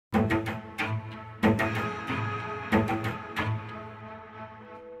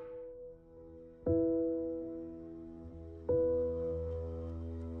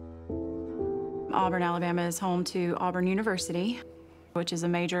Auburn, Alabama is home to Auburn University, which is a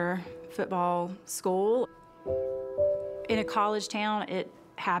major football school. In a college town, it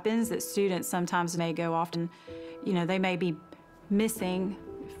happens that students sometimes may go off and, you know, they may be missing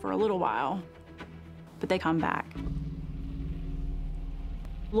for a little while, but they come back.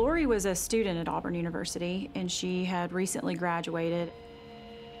 Lori was a student at Auburn University, and she had recently graduated.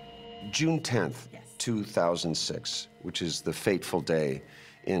 June 10th, 2006, which is the fateful day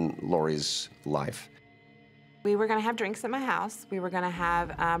in Lori's life. We were gonna have drinks at my house. We were gonna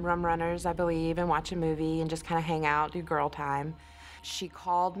have rum runners, I believe, and watch a movie and just kind of hang out, do girl time. She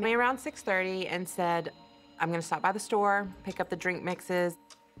called me around 6:30 and said, I'm gonna stop by the store, pick up the drink mixes,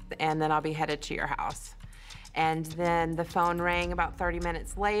 and then I'll be headed to your house. And then the phone rang about 30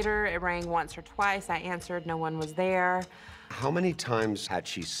 minutes later. It rang once or twice. I answered, no one was there. How many times had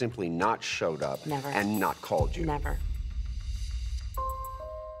she simply not showed up Never. and not called you? Never.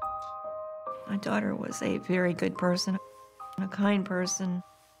 My daughter was a very good person, a kind person,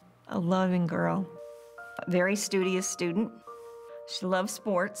 a loving girl, a very studious student. She loved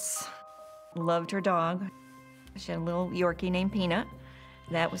sports, loved her dog. She had a little Yorkie named Peanut.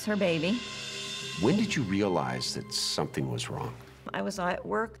 That was her baby. When did you realize that something was wrong? I was at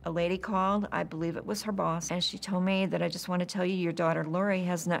work, a lady called, I believe it was her boss, and she told me that I just want to tell you your daughter Lori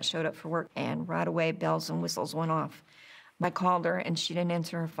has not showed up for work, and right away bells and whistles went off. I called her and she didn't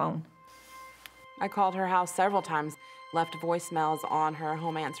answer her phone. I called her house several times, left voicemails on her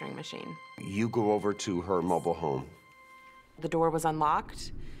home answering machine. You go over to her mobile home. The door was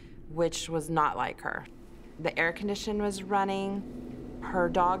unlocked, which was not like her. The air conditioner was running. Her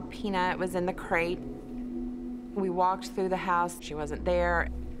dog, Peanut, was in the crate. We walked through the house. She wasn't there.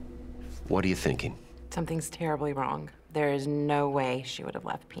 What are you thinking? Something's terribly wrong. There is no way she would have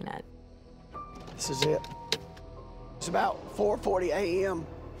left Peanut. This is it. It's about 4:40 a.m.,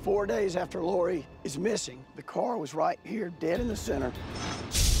 4 days after Lori is missing. The car was right here, dead in the center,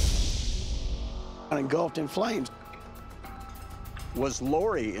 and engulfed in flames. Was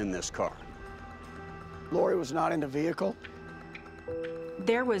Lori in this car? Lori was not in the vehicle.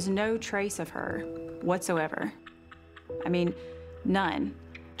 There was no trace of her whatsoever. I mean, none.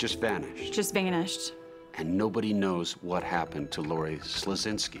 Just vanished. Just vanished. And nobody knows what happened to Lori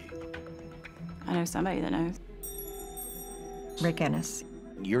Slazinski. I know somebody that knows. Rick Ennis.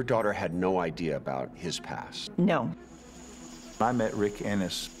 Your daughter had no idea about his past. No. I met Rick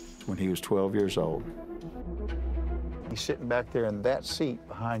Ennis when he was 12 years old. He's sitting back there in that seat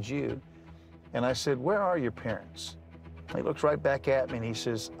behind you. And I said, where are your parents? He looks right back at me and he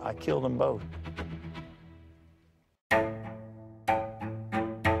says, I killed them both.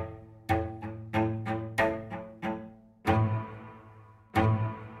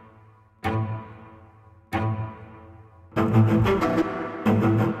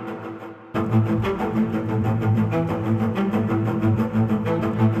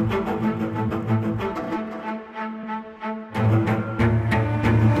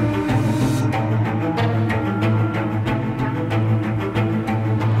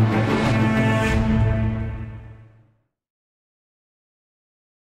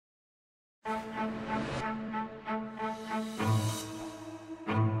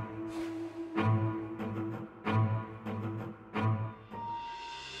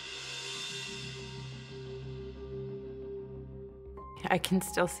 I can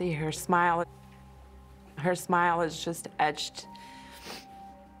still see her smile. Her smile is just etched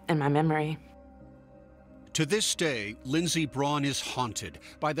in my memory. To this day, Lindsey Braun is haunted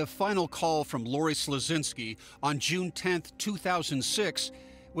by the final call from Lori Slazinski on June 10th, 2006,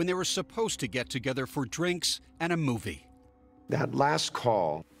 when they were supposed to get together for drinks and a movie. That last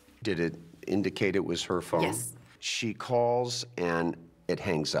call, did it indicate it was her phone? Yes. She calls and it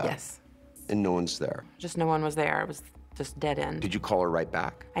hangs up. Yes. And no one's there. Just no one was there. It was just dead end. Did you call her right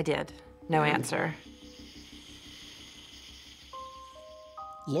back? I did. No answer.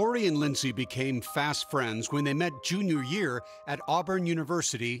 Lori and Lindsey became fast friends when they met junior year at Auburn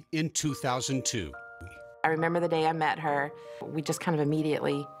University in 2002. I remember the day I met her, we just kind of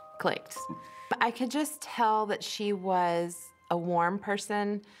immediately clicked. I could just tell that she was a warm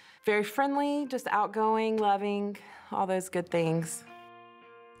person, very friendly, just outgoing, loving, all those good things.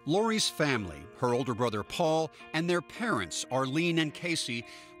 Lori's family, her older brother Paul, and their parents, Arlene and Casey,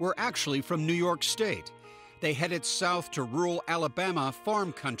 were actually from New York State. They headed south to rural Alabama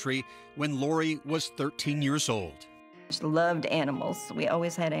farm country when Lori was 13 years old. She loved animals. We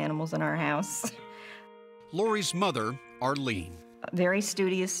always had animals in our house. Lori's mother, Arlene. A very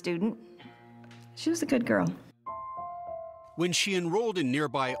studious student. She was a good girl. When she enrolled in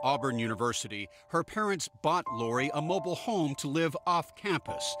nearby Auburn University, her parents bought Lori a mobile home to live off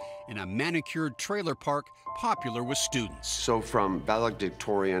campus in a manicured trailer park popular with students. So from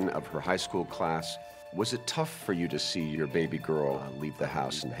valedictorian of her high school class, was it tough for you to see your baby girl leave the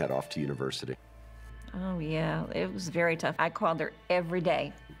house and head off to university? Oh, yeah, it was very tough. I called her every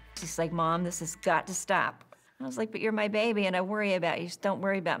day. She's like, Mom, this has got to stop. I was like, but you're my baby and I worry about you. Just don't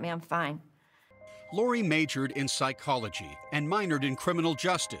worry about me, I'm fine. Lori majored in psychology and minored in criminal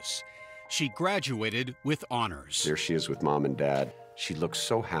justice. She graduated with honors. There she is with Mom and Dad. She looks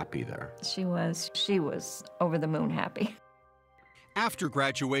so happy there. She was over the moon happy. After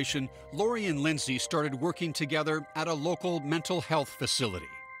graduation, Lori and Lindsay started working together at a local mental health facility.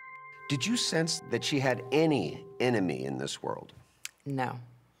 Did you sense that she had any enemy in this world? No.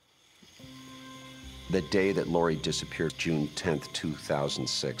 The day that Lori disappeared, June 10th,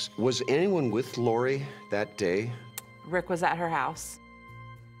 2006, was anyone with Lori that day? Rick was at her house.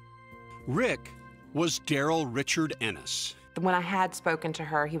 Rick was Daryl Richard Ennis. When I had spoken to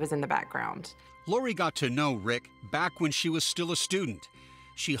her, he was in the background. Lori got to know Rick back when she was still a student.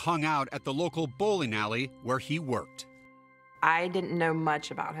 She hung out at the local bowling alley where he worked. I didn't know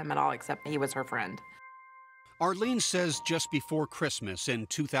much about him at all, except he was her friend. Arlene says just before Christmas in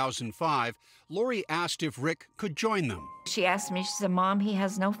 2005, Lori asked if Rick could join them. She asked me, she said, Mom, he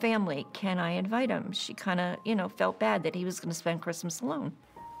has no family. Can I invite him? She kind of, felt bad that he was going to spend Christmas alone.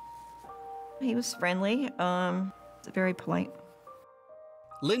 He was friendly, very polite.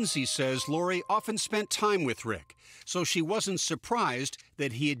 Lindsay says Lori often spent time with Rick, so she wasn't surprised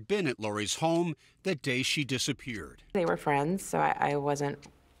that he had been at Lori's home the day she disappeared. They were friends, so I wasn't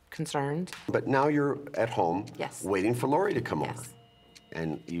concerned. But now you're at home, yes, waiting for Lori to come yes. over.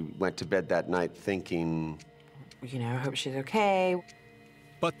 And you went to bed that night thinking, I hope she's okay.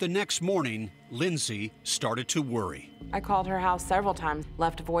 But the next morning, Lindsay started to worry. I called her house several times,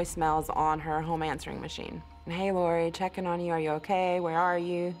 left voicemails on her home answering machine. Hey, Lori, checking on you. Are you okay? Where are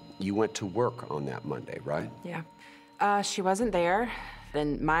you? You went to work on that Monday, right? Yeah. She wasn't there.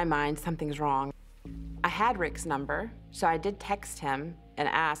 In my mind, something's wrong. I had Rick's number, so I did text him and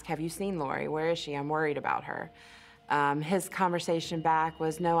ask, have you seen Lori? Where is she? I'm worried about her. His conversation back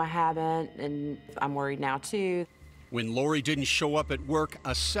was, no, I haven't, and I'm worried now too. When Lori didn't show up at work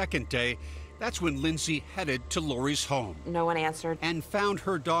a second day, that's when Lindsay headed to Lori's home. No one answered. And found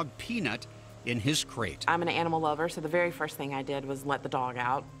her dog Peanut in his crate. I'm an animal lover, so the very first thing I did was let the dog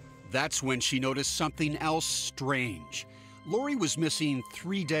out. That's when she noticed something else strange. Lori was missing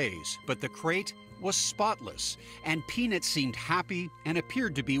 3 days, but the crate was spotless, and Peanut seemed happy and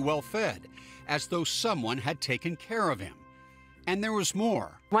appeared to be well fed, as though someone had taken care of him. And there was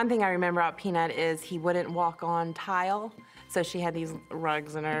more. One thing I remember about Peanut is he wouldn't walk on tile, so she had these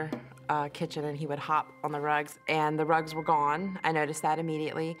rugs in her kitchen, and he would hop on the rugs, and the rugs were gone. I noticed that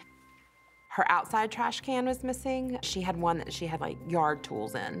immediately. Her outside trash can was missing. She had one that she had like yard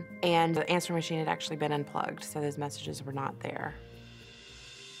tools in, and the answering machine had actually been unplugged, so those messages were not there.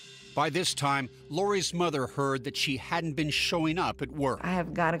 By this time, Lori's mother heard that she hadn't been showing up at work. I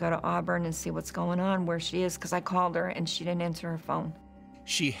have got to go to Auburn and see what's going on, where she is, because I called her and she didn't answer her phone.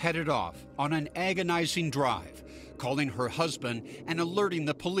 She headed off on an agonizing drive, calling her husband and alerting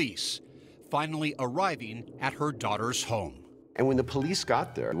the police, finally arriving at her daughter's home. And when the police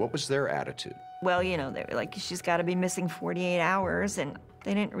got there, what was their attitude? Well, they were like, she's got to be missing 48 hours, and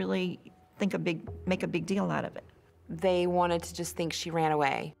they didn't really make a big deal out of it. They wanted to just think she ran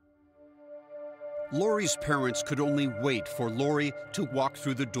away. Lori's parents could only wait for Lori to walk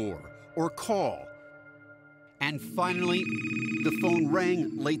through the door or call. And finally, the phone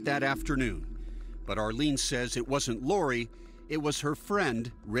rang late that afternoon. But Arlene says it wasn't Lori, it was her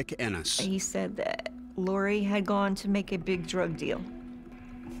friend, Rick Ennis. He said that Lori had gone to make a big drug deal.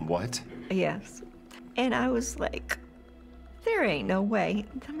 What? Yes. And I was like, there ain't no way.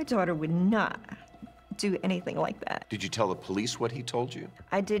 My daughter would not do anything like that. Did you tell the police what he told you?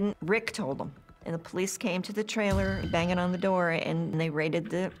 I didn't. Rick told them. And the police came to the trailer, banging on the door, and they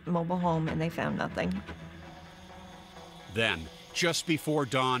raided the mobile home, and they found nothing. Then, just before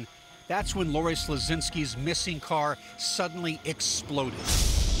dawn, that's when Lori Slazinski's missing car suddenly exploded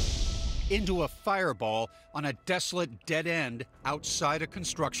into a fireball on a desolate dead end outside a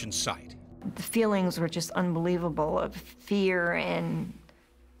construction site. The feelings were just unbelievable of fear and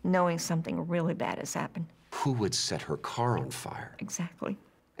knowing something really bad has happened. Who would set her car on fire? Exactly.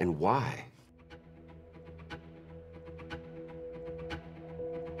 And why?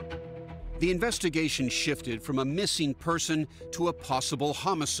 The investigation shifted from a missing person to a possible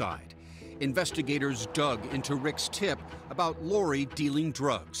homicide. Investigators dug into Rick's tip about Lori dealing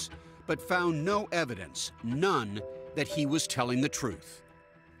drugs, but found no evidence, none, that he was telling the truth.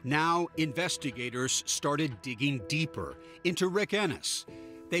 Now, investigators started digging deeper into Rick Ennis.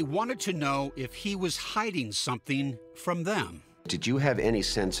 They wanted to know if he was hiding something from them. Did you have any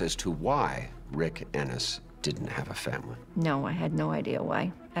sense as to why Rick Ennis didn't have a family? No, I had no idea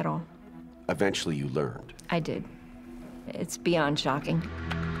why at all. Eventually you learned. I did. It's beyond shocking.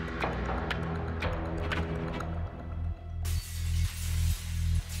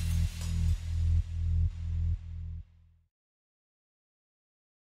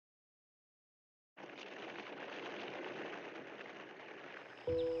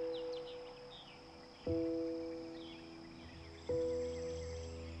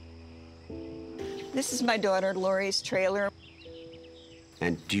 This is my daughter Lori's trailer.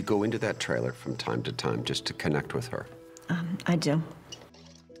 And do you go into that trailer from time to time just to connect with her? I do.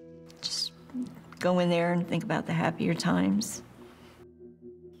 Just go in there and think about the happier times.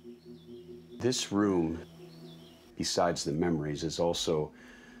 This room, besides the memories, is also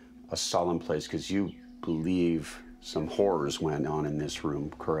a solemn place because you believe some horrors went on in this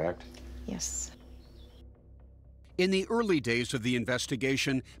room, correct? Yes. In the early days of the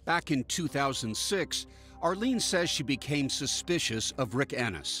investigation, back in 2006, Arlene says she became suspicious of Rick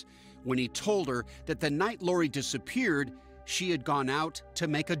Ennis when he told her that the night Lori disappeared, she had gone out to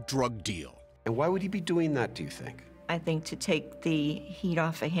make a drug deal. And why would he be doing that, do you think? I think to take the heat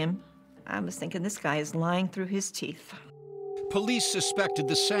off of him. I was thinking this guy is lying through his teeth. Police suspected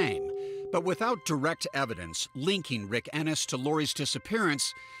the same, but without direct evidence linking Rick Ennis to Lori's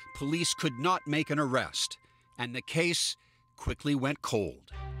disappearance, police could not make an arrest, and the case quickly went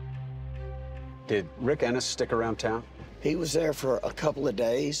cold. Did Rick Ennis stick around town? He was there for a couple of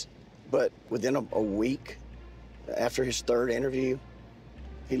days, but within a week, after his third interview,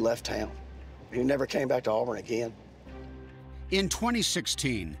 he left town. He never came back to Auburn again. In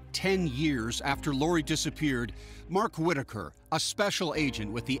 2016, 10 years after Lori disappeared, Mark Whitaker, a special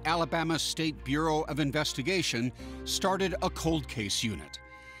agent with the Alabama State Bureau of Investigation, started a cold case unit.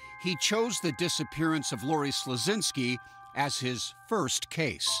 He chose the disappearance of Lori Slazinski as his first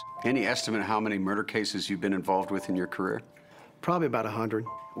case. Any estimate how many murder cases you've been involved with in your career? Probably about 100.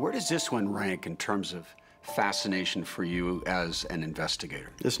 Where does this one rank in terms of fascination for you as an investigator?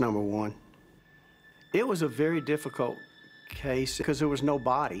 It's number one. It was a very difficult case because there was no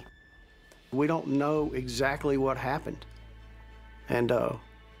body. We don't know exactly what happened. And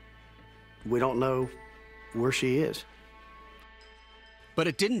we don't know where she is. But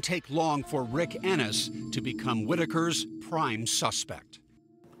it didn't take long for Rick Ennis to become Whitaker's prime suspect.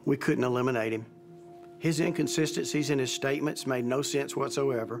 We couldn't eliminate him. His inconsistencies in his statements made no sense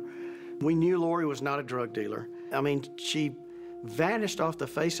whatsoever. We knew Lori was not a drug dealer. I mean, she vanished off the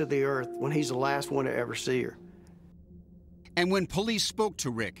face of the earth when he's the last one to ever see her. And when police spoke to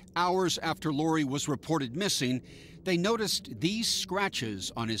Rick hours after Lori was reported missing, they noticed these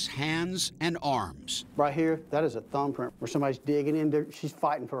scratches on his hands and arms. Right here, that is a thumbprint where somebody's digging in there. She's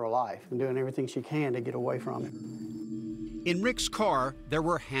fighting for her life and doing everything she can to get away from it. In Rick's car, there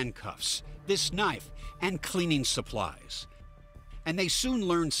were handcuffs, this knife, and cleaning supplies. And they soon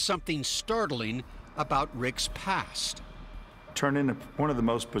learned something startling about Rick's past. Turned into one of the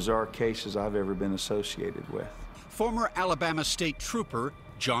most bizarre cases I've ever been associated with. Former Alabama State Trooper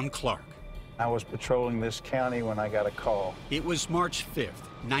John Clark. I was patrolling this county when I got a call. It was March 5th,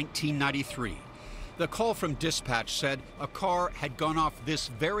 1993. The call from dispatch said a car had gone off this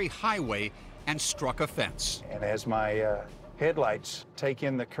very highway and struck a fence. And as my headlights take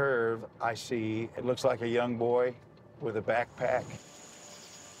in the curve, I see it looks like a young boy with a backpack.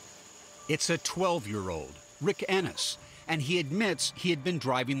 It's a 12-year-old, Rick Ennis, and he admits he had been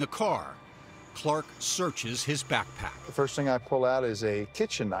driving the car. Clark searches his backpack. The first thing I pull out is a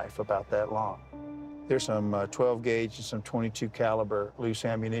kitchen knife about that long. There's some 12 gauge and some 22 caliber loose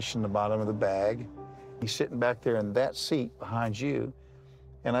ammunition in the bottom of the bag. He's sitting back there in that seat behind you.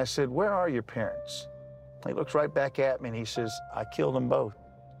 And I said, "Where are your parents?" He looks right back at me and he says, "I killed them both."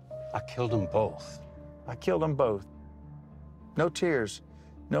 I killed them both. I killed them both. No tears,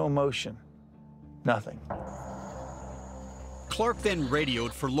 no emotion, nothing. Clark then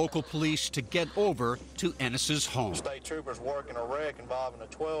radioed for local police to get over to Ennis's home. State troopers working a wreck involving a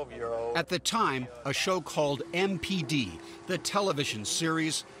 12-year-old. At the time, a show called MPD, the television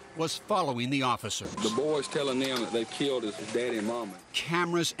series, was following the officers. The boy's telling them that they've killed his daddy and mama.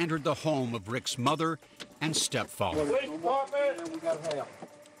 Cameras entered the home of Rick's mother and stepfather.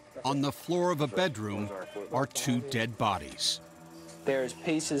 On the floor of a bedroom are two dead bodies. There's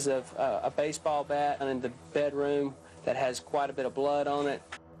pieces of a baseball bat in the bedroom that has quite a bit of blood on it.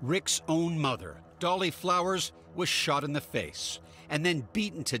 Rick's own mother, Dolly Flowers, was shot in the face and then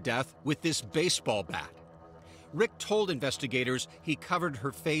beaten to death with this baseball bat. Rick told investigators he covered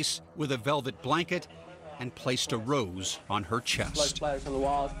her face with a velvet blanket and placed a rose on her chest. Blood splatters on the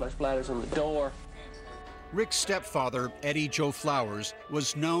walls, blood splatters on the door. Rick's stepfather, Eddie Joe Flowers,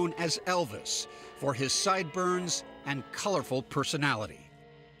 was known as Elvis for his sideburns and colorful personality.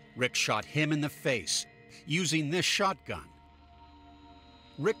 Rick shot him in the face using this shotgun.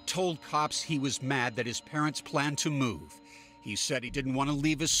 Rick told cops he was mad that his parents planned to move. He said he didn't want to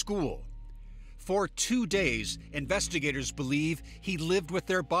leave his school. For 2 days, investigators believe he lived with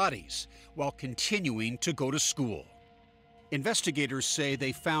their bodies while continuing to go to school. Investigators say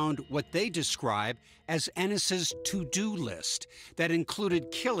they found what they describe as Ennis's to-do list that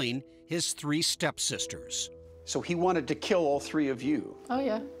included killing his 3 stepsisters. So he wanted to kill all 3 of you? Oh,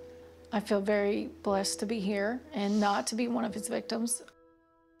 yeah. I feel very blessed to be here and not to be one of his victims.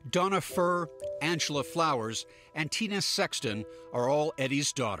 Donna Furr, Angela Flowers, and Tina Sexton are all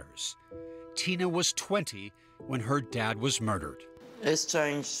Eddie's daughters. Tina was 20 when her dad was murdered. It's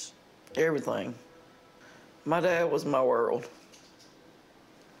changed everything. My dad was my world.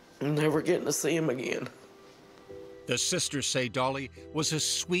 I'm never getting to see him again. The sisters say Dolly was a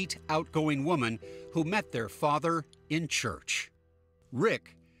sweet, outgoing woman who met their father in church.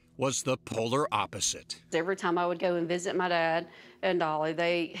 Rick was the polar opposite. Every time I would go and visit my dad and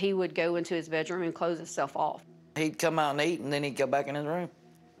Dolly, he would go into his bedroom and close himself off. He'd come out and eat, and then he'd go back in his room.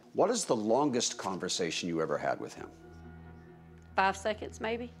 What is the longest conversation you ever had with him? 5 seconds,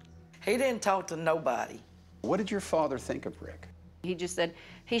 maybe. He didn't talk to nobody. What did your father think of Rick? He just said,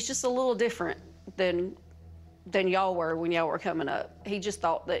 he's just a little different than y'all were when y'all were coming up. He just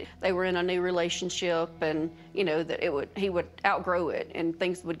thought that they were in a new relationship and, you know, that he would outgrow it and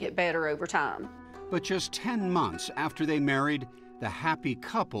things would get better over time. But just 10 months after they married, the happy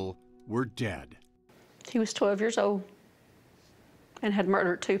couple were dead. He was 12 years old and had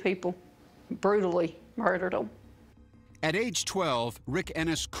murdered 2 people, brutally murdered them. At age 12, Rick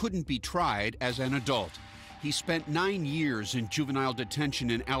Ennis couldn't be tried as an adult. He spent 9 years in juvenile detention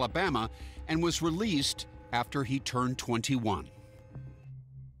in Alabama and was released after he turned 21.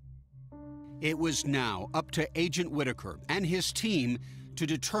 It was now up to Agent Whitaker and his team to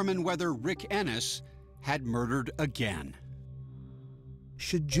determine whether Rick Ennis had murdered again.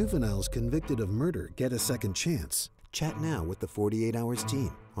 Should juveniles convicted of murder get a second chance? Chat now with the 48 Hours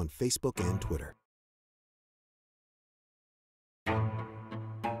team on Facebook and Twitter.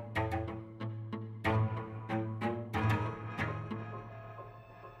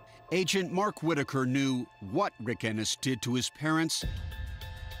 Agent Mark Whitaker knew what Rick Ennis did to his parents,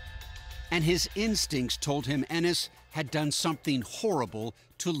 and his instincts told him Ennis had done something horrible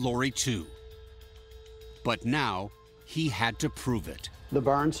to Lori too. But now he had to prove it. The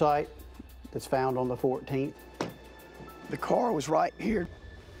burn site that's found on the 14th. The car was right here,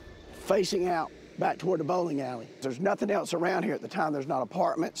 facing out back toward the bowling alley. There's nothing else around here at the time. There's not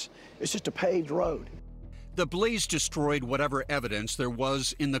apartments. It's just a paved road. The blaze destroyed whatever evidence there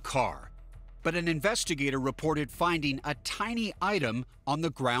was in the car, but an investigator reported finding a tiny item on the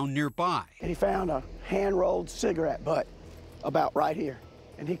ground nearby. And he found a hand-rolled cigarette butt about right here,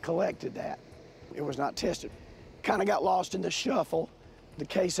 and he collected that. It was not tested. Kind of got lost in the shuffle. The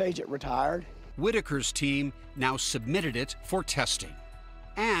case agent retired. Whitaker's team now submitted it for testing.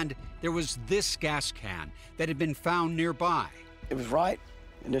 And there was this gas can that had been found nearby. It was right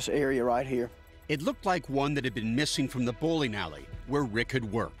in this area right here. It looked like one that had been missing from the bowling alley where Rick had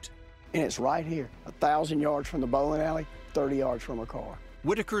worked. And it's right here, 1,000 yards from the bowling alley, 30 yards from a car.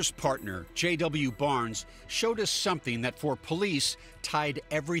 Whitaker's partner, J.W. Barnes, showed us something that for police tied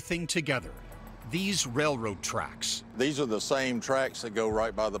everything together. These railroad tracks. These are the same tracks that go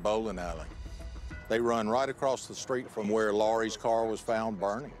right by the bowling alley. They run right across the street from where Laurie's car was found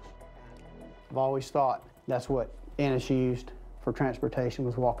burning. I've always thought that's what Ennis used for transportation,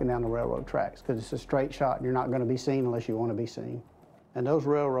 was walking down the railroad tracks, because it's a straight shot and you're not going to be seen unless you want to be seen. And those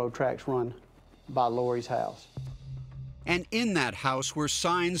railroad tracks run by Laurie's house. And in that house were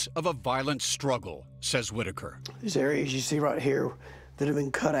signs of a violent struggle, says Whitaker. These areas you see right here that have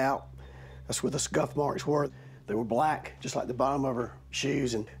been cut out, that's where the scuff marks were. They were black, just like the bottom of her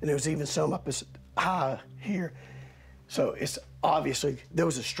shoes, and there was even some up as high here. So it's obviously, there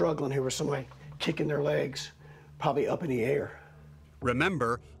was a struggle and here was somebody kicking their legs, probably up in the air.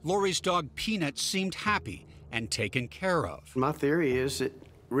 Remember, Lori's dog Peanut seemed happy and taken care of. My theory is that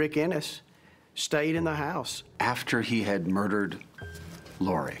Rick Ennis stayed in the house. After he had murdered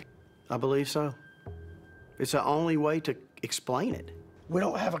Lori? I believe so. It's the only way to explain it. We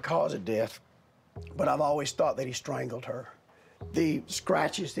don't have a cause of death, but I've always thought that he strangled her. The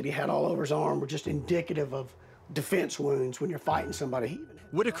scratches that he had all over his arm were just indicative of defense wounds when you're fighting somebody.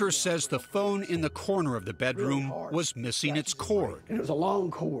 Whitaker says the phone in the corner of the bedroom was missing its cord. And it was a long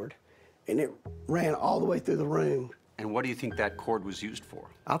cord, and it ran all the way through the room. And what do you think that cord was used for?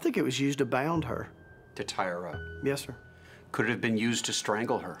 I think it was used to bound her. To tie her up? Yes, sir. Could it have been used to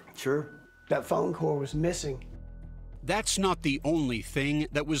strangle her? Sure. That phone cord was missing. That's not the only thing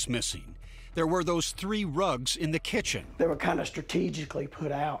that was missing. There were those 3 rugs in the kitchen. They were kind of strategically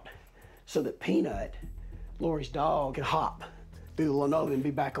put out so that Peanut, Lori's dog, could hop through the linoleum and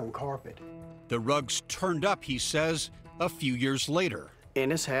be back on carpet. The rugs turned up, he says, a few years later.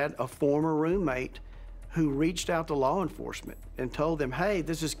 Ennis had a former roommate who reached out to law enforcement and told them, hey,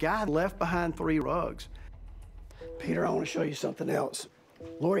 there's this guy left behind 3 rugs. Peter, I want to show you something else.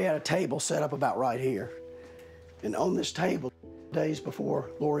 Lori had a table set up about right here. And on this table, days before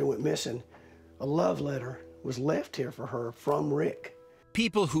Lori went missing, a love letter was left here for her from Rick.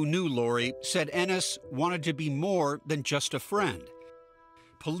 People who knew Lori said Ennis wanted to be more than just a friend.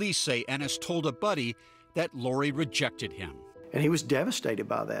 Police say Ennis told a buddy that Lori rejected him. And he was devastated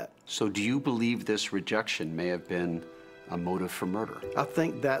by that. So do you believe this rejection may have been a motive for murder? I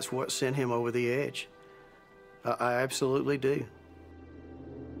think that's what sent him over the edge. I absolutely do.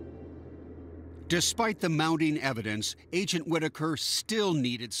 Despite the mounting evidence, Agent Whitaker still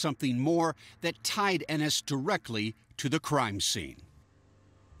needed something more that tied Ennis directly to the crime scene.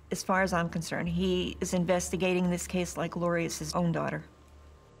 As far as I'm concerned, he is investigating this case like Lori is his own daughter.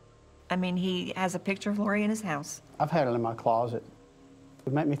 I mean, he has a picture of Lori in his house. I've had it in my closet. It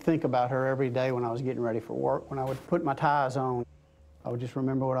would make me think about her every day when I was getting ready for work. When I would put my ties on, I would just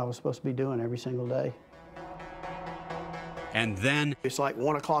remember what I was supposed to be doing every single day. And then... It's like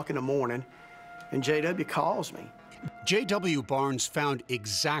 1 o'clock in the morning, and J.W. calls me. J.W. Barnes found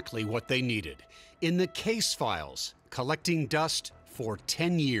exactly what they needed in the case files, collecting dust for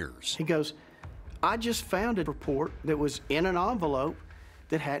 10 years. He goes, I just found a report that was in an envelope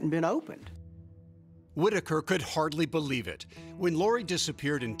that hadn't been opened. Whitaker could hardly believe it. When Lori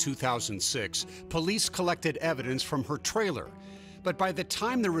disappeared in 2006, police collected evidence from her trailer. But by the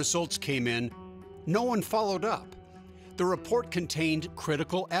time the results came in, no one followed up. The report contained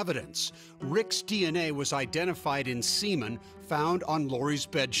critical evidence. Rick's DNA was identified in semen found on Lori's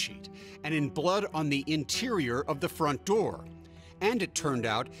bedsheet and in blood on the interior of the front door. And it turned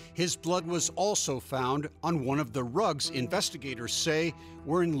out his blood was also found on one of the rugs investigators say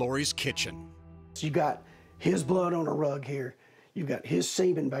were in Lori's kitchen. So you got his blood on a rug here. You've got his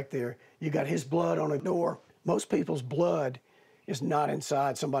semen back there. You got his blood on a door. Most people's blood is not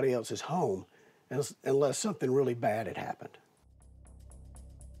inside somebody else's home unless something really bad had happened.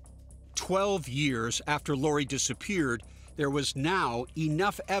 12 years after Lori disappeared, there was now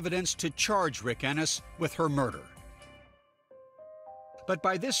enough evidence to charge Rick Ennis with her murder. But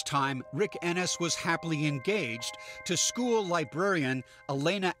by this time, Rick Ennis was happily engaged to school librarian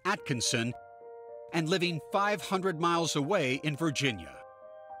Elena Atkinson and living 500 miles away in Virginia.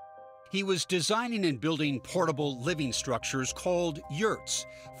 He was designing and building portable living structures called yurts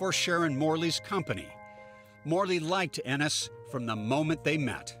for Sharon Morley's company. Morley liked Ennis from the moment they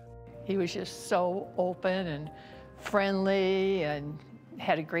met. He was just so open and friendly and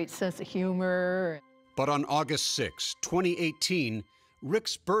had a great sense of humor. But on August 6, 2018,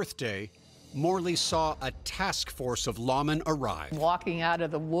 Rick's birthday, Morley saw a task force of lawmen arrive. Walking out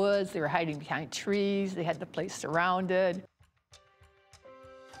of the woods, they were hiding behind trees, they had the place surrounded.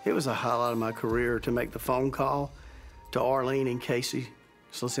 It was a highlight of my career to make the phone call to Arlene and Casey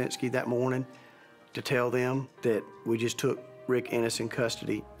Slasinski that morning to tell them that we just took Rick Ennis in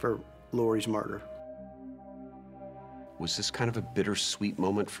custody for Lori's murder. Was this kind of a bittersweet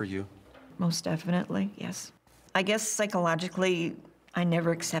moment for you? Most definitely, yes. I guess psychologically, I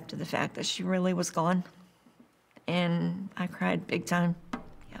never accepted the fact that she really was gone. And I cried big time.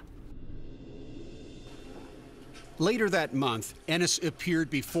 Later that month, Ennis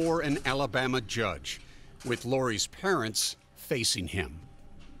appeared before an Alabama judge, with Lori's parents facing him.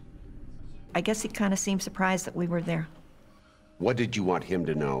 I guess he kind of seemed surprised that we were there. What did you want him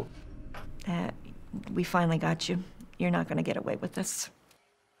to know? That we finally got you. You're not going to get away with this.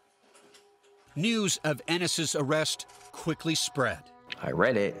 News of Ennis's arrest quickly spread. I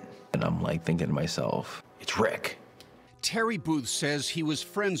read it, and I'm like thinking to myself, it's Rick. Terry Booth says he was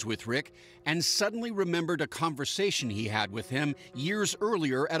friends with Rick and suddenly remembered a conversation he had with him years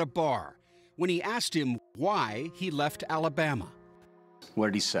earlier at a bar when he asked him why he left Alabama. What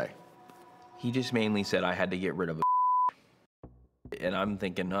did he say? He just mainly said I had to get rid of a and I'm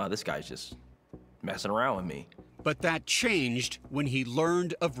thinking, oh, this guy's just messing around with me. But that changed when he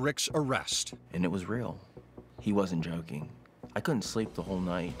learned of Rick's arrest. And it was real. He wasn't joking. I couldn't sleep the whole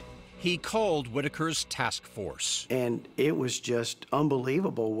night. He called Whitaker's task force. And it was just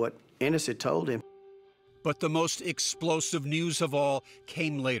unbelievable what Ennis had told him. But the most explosive news of all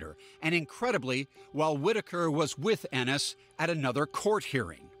came later, and incredibly, while Whitaker was with Ennis at another court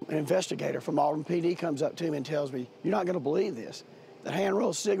hearing. An investigator from Auburn PD comes up to me and tells me, "You're not going to believe this. The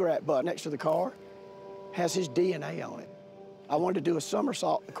hand-rolled cigarette butt next to the car has his DNA on it." I wanted to do a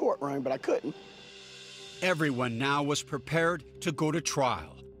somersault in the courtroom, but I couldn't. Everyone now was prepared to go to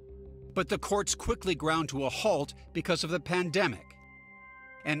trial. But the courts quickly ground to a halt because of the pandemic.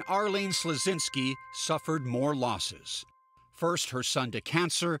 And Arlene Slazinski suffered more losses. First, her son to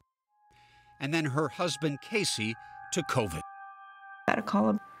cancer, and then her husband, Casey, to COVID. Gotta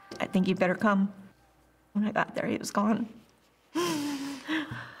call him. I think you better come. When I got there, he was gone.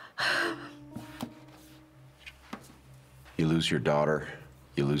 You lose your daughter,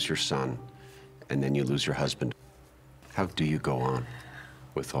 you lose your son, and then you lose your husband. How do you go on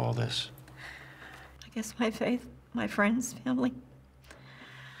with all this? I guess my faith, my friends, family.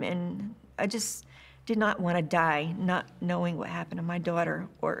 And I just did not want to die not knowing what happened to my daughter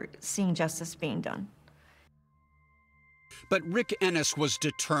or seeing justice being done. But Rick Ennis was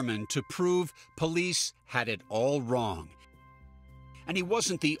determined to prove police had it all wrong. And he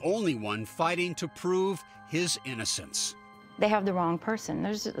wasn't the only one fighting to prove his innocence. They have the wrong person.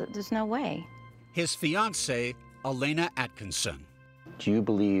 There's no way. His fiancée, Elena Atkinson. Do you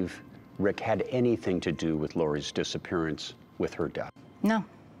believe Rick had anything to do with Lori's disappearance, with her death? No,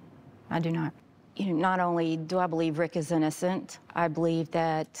 I do not. Not only do I believe Rick is innocent, I believe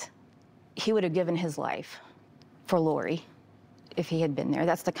that he would have given his life for Lori if he had been there.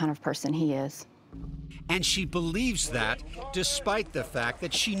 That's the kind of person he is. And she believes that despite the fact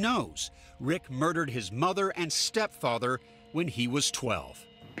that she knows Rick murdered his mother and stepfather when he was 12.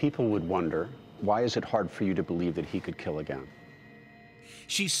 People would wonder, why is it hard for you to believe that he could kill again?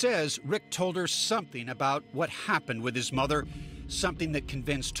 She says Rick told her something about what happened with his mother, something that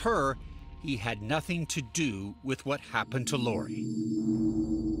convinced her he had nothing to do with what happened to Lori.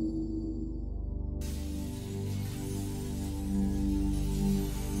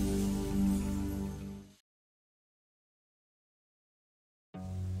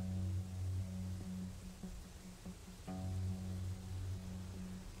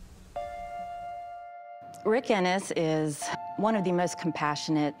 Rick Ennis is one of the most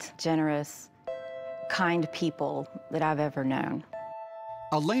compassionate, generous, kind people that I've ever known.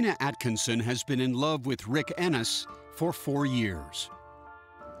 Elena Atkinson has been in love with Rick Ennis for 4 years.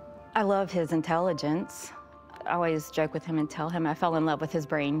 I love his intelligence. I always joke with him and tell him I fell in love with his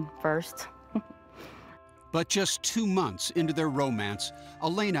brain first. But just 2 months into their romance,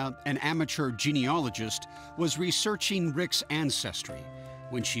 Elena, an amateur genealogist, was researching Rick's ancestry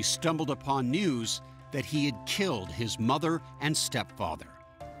when she stumbled upon news that he had killed his mother and stepfather.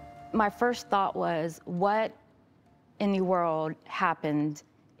 My first thought was, what in the world happened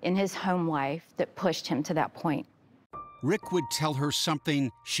in his home life that pushed him to that point? Rick would tell her something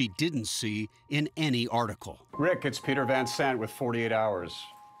she didn't see in any article. Rick, it's Peter Van Sant with 48 Hours.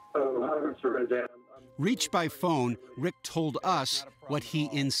 Oh, hi, Mr. Van Sant. Reached by phone, Rick told us what he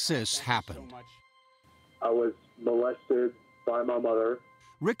insists happened. I was molested by my mother.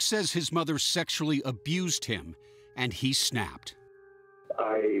 Rick says his mother sexually abused him, and he snapped.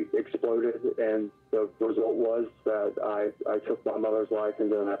 I exploded, and the result was that I took my mother's life,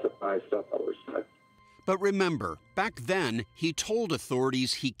 and then I took my stepmother's life. But remember, back then, he told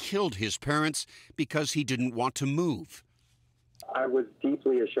authorities he killed his parents because he didn't want to move. I was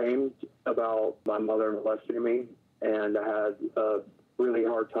deeply ashamed about my mother molesting me, and I had a really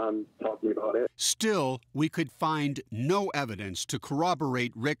hard time talking about it. Still, we could find no evidence to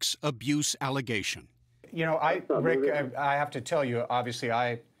corroborate Rick's abuse allegation. You know, Rick, I have to tell you, obviously,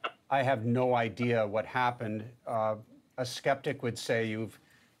 I have no idea what happened. A skeptic would say you've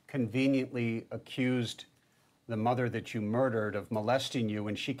conveniently accused the mother that you murdered of molesting you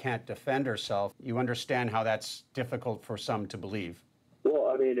when she can't defend herself. You understand how that's difficult for some to believe.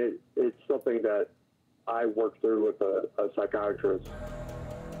 Well, I mean, it's something that I worked through with a psychiatrist.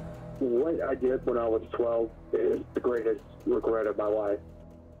 What I did when I was 12 is the greatest regret of my life.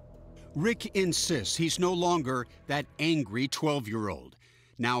 Rick insists he's no longer that angry 12-year-old.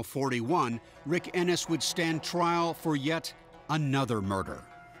 Now 41, Rick Ennis would stand trial for yet another murder.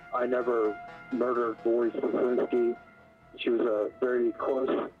 I never murdered Lori Slazinski. She was a very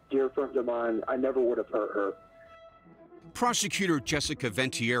close, dear friend of mine. I never would have hurt her. Prosecutor Jessica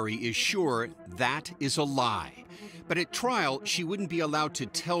Ventieri is sure that is a lie. But at trial, she wouldn't be allowed to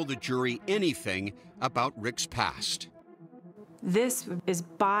tell the jury anything about Rick's past. This is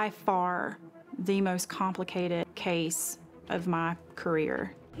by far the most complicated case of my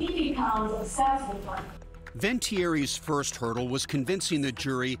career. he becomes obsessed with her. Ventieri's first hurdle was convincing the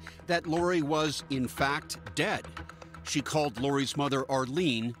jury that Lori was, in fact, dead. She called Lori's mother,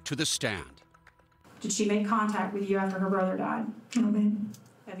 Arlene, to the stand. Did she make contact with you after her brother died? No, ma'am.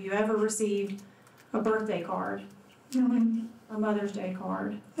 Have you ever received a birthday card? No, ma'am. A Mother's Day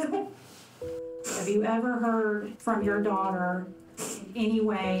card? Have you ever heard from your daughter in any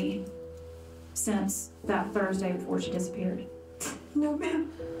way since that Thursday before she disappeared? No, ma'am.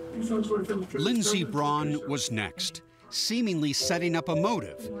 Lindsay Braun was next, seemingly setting up a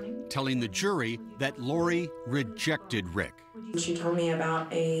motive, telling the jury that Lori rejected Rick. She told me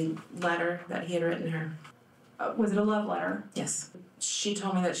about a letter that he had written her. Was it a love letter? Yes. She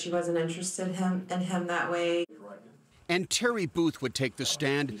told me that she wasn't interested in him that way. And Terry Booth would take the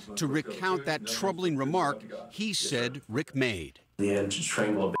stand to recount that troubling remark he said Rick made. He had to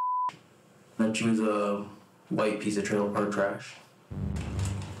strangle a bitch. That she was a white piece of trailer park trash.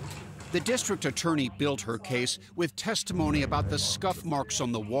 The district attorney built her case with testimony about the scuff marks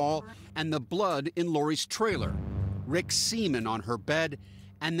on the wall and the blood in Lori's trailer, Rick's semen on her bed,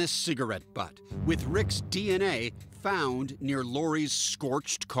 and the cigarette butt, with Rick's DNA found near Lori's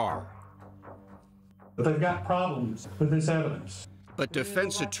scorched car. But they've got problems with this evidence. But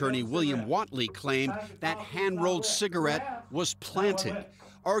defense attorney William Watley claimed that hand-rolled cigarette was planted,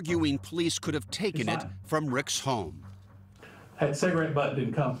 arguing police could have taken it from Rick's home. That cigarette butt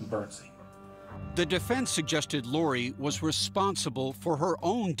didn't come from Bernsey. The defense suggested Lori was responsible for her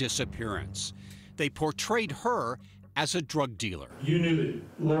own disappearance. They portrayed her as a drug dealer. You knew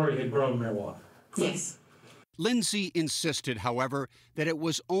that Lori had grown marijuana? Yes. Lindsay insisted, however, that it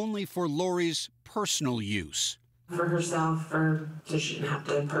was only for Lori's personal use. For herself, so she didn't have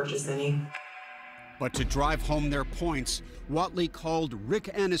to purchase any. But to drive home their points, Watley called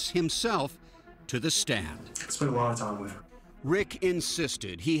Rick Ennis himself to the stand. Spent a lot of time with her. Rick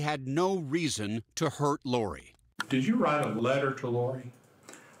insisted he had no reason to hurt Lori. Did you write a letter to Lori?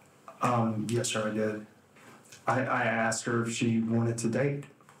 Yes, sir, I did. I asked her if she wanted to date.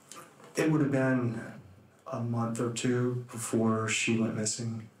 It would have been a month or two before she went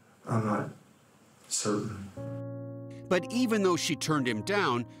missing. I'm not certain. But even though she turned him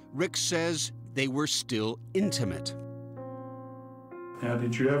down, Rick says they were still intimate. Now,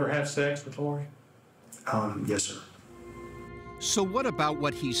 did you ever have sex with Lori? Yes, sir. So what about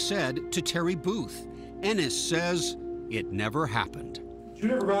what he said to Terry Booth? Ennis says it never happened. Did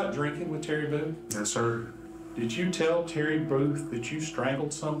you ever go out drinking with Terry Booth? Yes, sir. Did you tell Terry Booth that you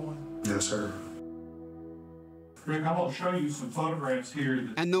strangled someone? Yes, sir. Rick, I want to show you some photographs here.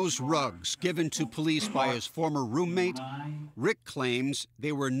 And those rugs given to police by his former roommate, Rick claims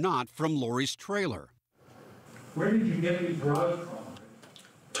they were not from Lori's trailer. Where did you get these rugs from?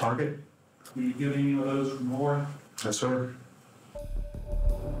 Target. Did you get any of those from Lori? Yes, sir.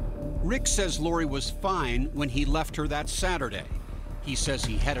 Rick says Lori was fine when he left her that Saturday. He says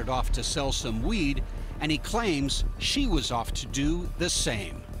he headed off to sell some weed, and he claims she was off to do the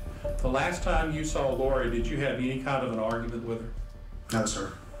same. The last time you saw Lori, did you have any kind of an argument with her? No,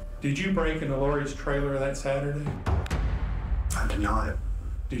 sir. Did you break into Lori's trailer that Saturday? I did not.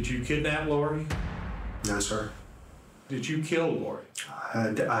 Did you kidnap Lori? No, sir. Did you kill Lori?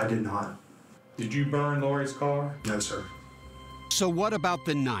 I did not. Did you burn Lori's car? No, sir. So what about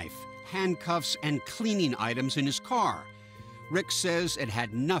the knife, handcuffs, and cleaning items in his car? Rick says it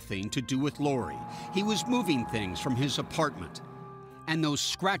had nothing to do with Lori. He was moving things from his apartment. And those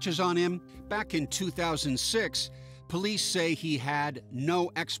scratches on him, back in 2006, police say he had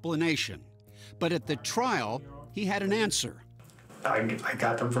no explanation. But at the trial, he had an answer. I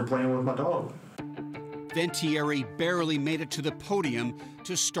got them for playing with my dog. Ventieri barely made it to the podium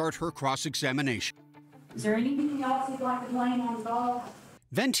to start her cross-examination. Is there anything else you'd like to blame on the dog?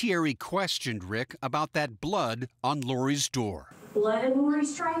 Ventieri questioned Rick about that blood on Lori's door. Blood in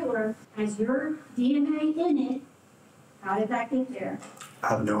Lori's trailer has your DNA in it. How did that get there? I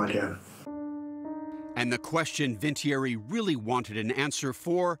have no idea. And the question Ventieri really wanted an answer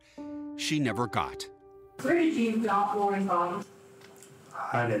for, she never got. Where did you dump Lori's body?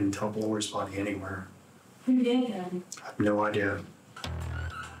 I didn't dump Lori's body anywhere. Who did then? I have no idea.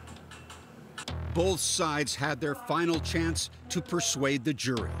 Both sides had their final chance to persuade the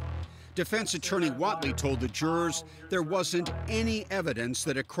jury. Defense attorney Watley told the jurors there wasn't any evidence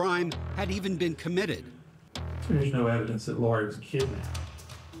that a crime had even been committed. There's no evidence that Lori was kidnapped.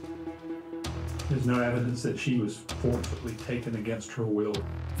 There's no evidence that she was forcibly taken against her will.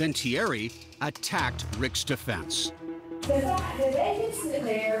 Ventieri attacked Rick's defense. The fact that they can sit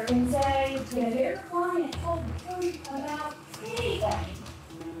there and say that their client told the truth about anything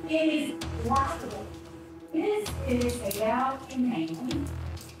is laughable. This is a doubt in name.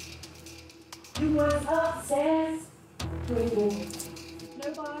 who was obsessed with you.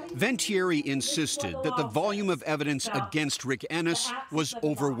 Ventieri insisted that the volume of evidence against Rick Ennis was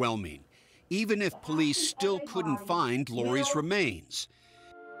overwhelming, even if police still couldn't find Lori's remains.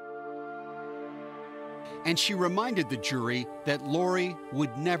 And she reminded the jury that Lori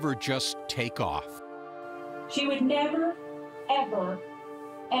would never just take off. She would never, ever,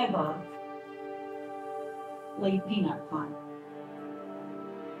 ever leave Peanut Pond.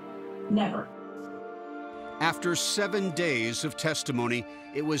 Never. After 7 days of testimony,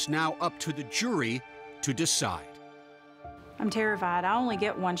 it was now up to the jury to decide. I'm terrified. I only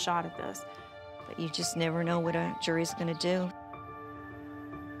get one shot at this. But you just never know what a jury's going to do.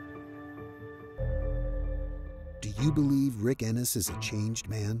 Do you believe Rick Ennis is a changed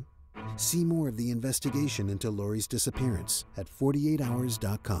man? See more of the investigation into Lori's disappearance at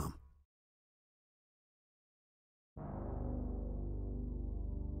 48hours.com.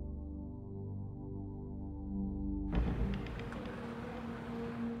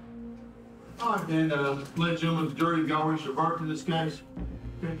 All right, then, ladies and gentlemen, the jury, y'all wish to verdict in this case.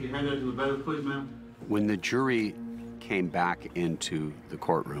 Okay, you hand that to the bailiff, please, ma'am. When the jury came back into the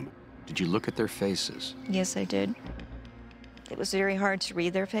courtroom, did you look at their faces? Yes, I did. It was very hard to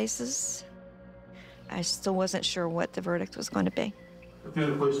read their faces. I still wasn't sure what the verdict was going to be.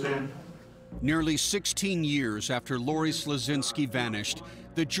 Okay, please stand. Nearly 16 years after Lori Slazinski vanished,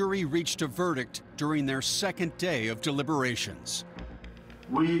 the jury reached a verdict during their second day of deliberations.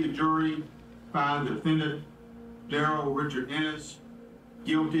 We, the jury, find the defendant, Darrell Richard Ennis,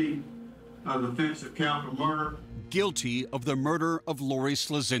 guilty of the offense of capital murder. Guilty of the murder of Lori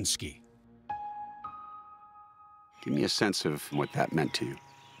Slazinski. Give me a sense of what that meant to you.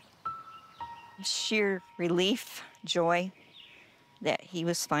 Sheer relief, joy that he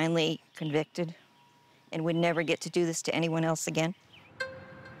was finally convicted and would never get to do this to anyone else again.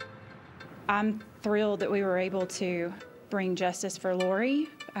 I'm thrilled that we were able to bring justice for Lori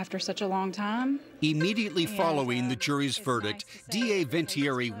after such a long time. Immediately following the jury's verdict, DA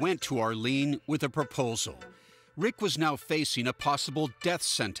Ventieri went to Arlene with a proposal. Rick was now facing a possible death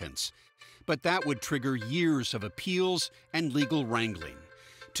sentence, but that would trigger years of appeals and legal wrangling.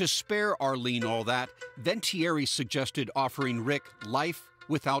 To spare Arlene all that, Ventieri suggested offering Rick life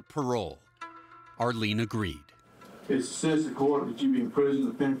without parole. Arlene agreed. It says the court that you be in prison in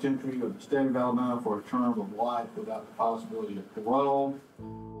the penitentiary of the state of Alabama for a term of life without the possibility of parole.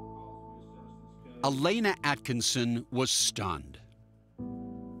 Elena Atkinson was stunned.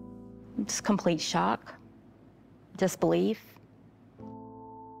 Just complete shock, disbelief.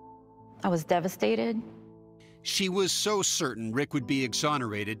 I was devastated. She was so certain Rick would be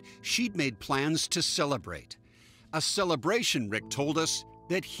exonerated, she'd made plans to celebrate. A celebration, Rick told us,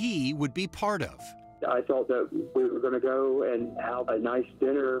 that he would be part of. I thought that we were going to go and have a nice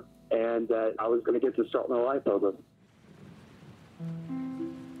dinner and that I was going to get to start my life over.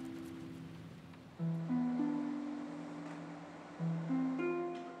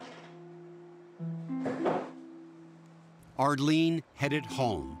 Arlene headed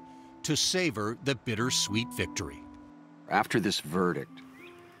home to savor the bittersweet victory. After this verdict,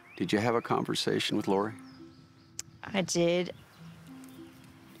 did you have a conversation with Lori? I did.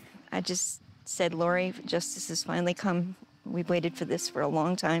 I just said, Lori, justice has finally come. We've waited for this for a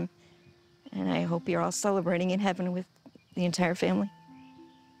long time, and I hope you're all celebrating in heaven with the entire family.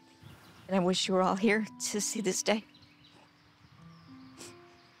 And I wish you were all here to see this day.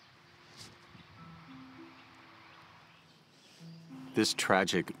 This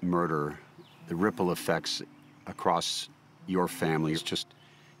tragic murder, the ripple effects across your family is just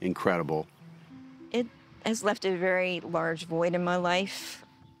incredible. It has left a very large void in my life.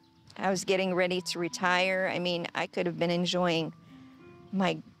 I was getting ready to retire. I mean, I could have been enjoying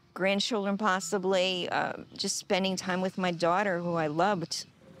my grandchildren possibly, just spending time with my daughter, who I loved.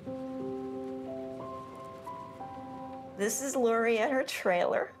 This is Lori at her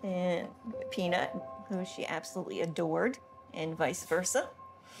trailer, and Peanut, who she absolutely adored, and vice versa.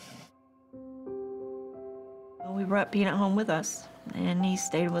 We brought Peanut home with us, and he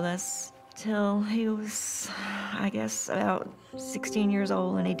stayed with us till he was, I guess, about 16 years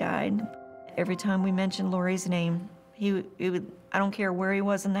old, and he died. Every time we mentioned Lori's name, he would, I don't care where he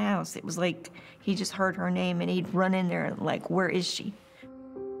was in the house, it was like he just heard her name and he'd run in there like, where is she?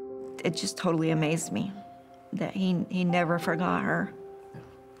 It just totally amazed me that he never forgot her,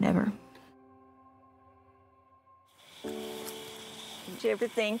 never. Did you ever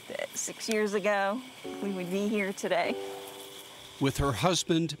think that 6 years ago we would be here today? With her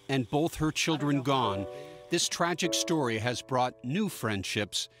husband and both her children gone, this tragic story has brought new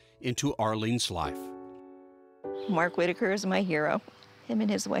friendships into Arlene's life. Mark Whitaker is my hero. Him and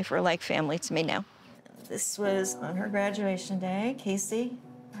his wife are like family to me now. This was on her graduation day, Casey,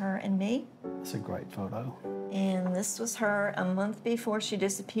 her and me. It's a great photo. And this was her a month before she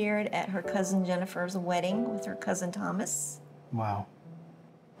disappeared at her cousin Jennifer's wedding with her cousin Thomas. Wow.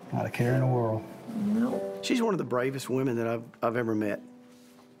 Not a care in the world. No. She's one of the bravest women that I've ever met.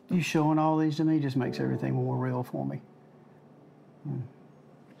 You showing all these to me just makes everything more real for me.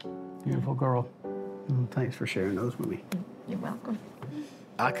 Beautiful girl. Thanks for sharing those with me. You're welcome.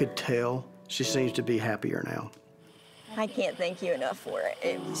 I could tell she seems to be happier now. I can't thank you enough for it.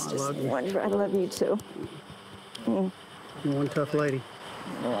 It was I just love you. wonderful. I love you too. You're one tough lady.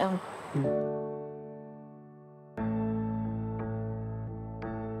 Yeah.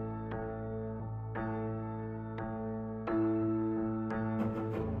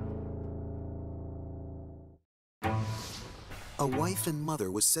 A wife and mother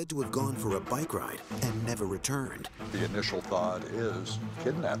was said to have gone for a bike ride and never returned. The initial thought is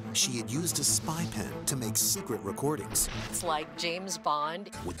kidnapping. She had used a spy pen to make secret recordings. It's like James Bond.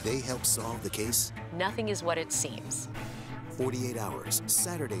 Would they help solve the case? Nothing is what it seems. 48 Hours,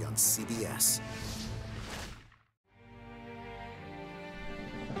 Saturday on CBS.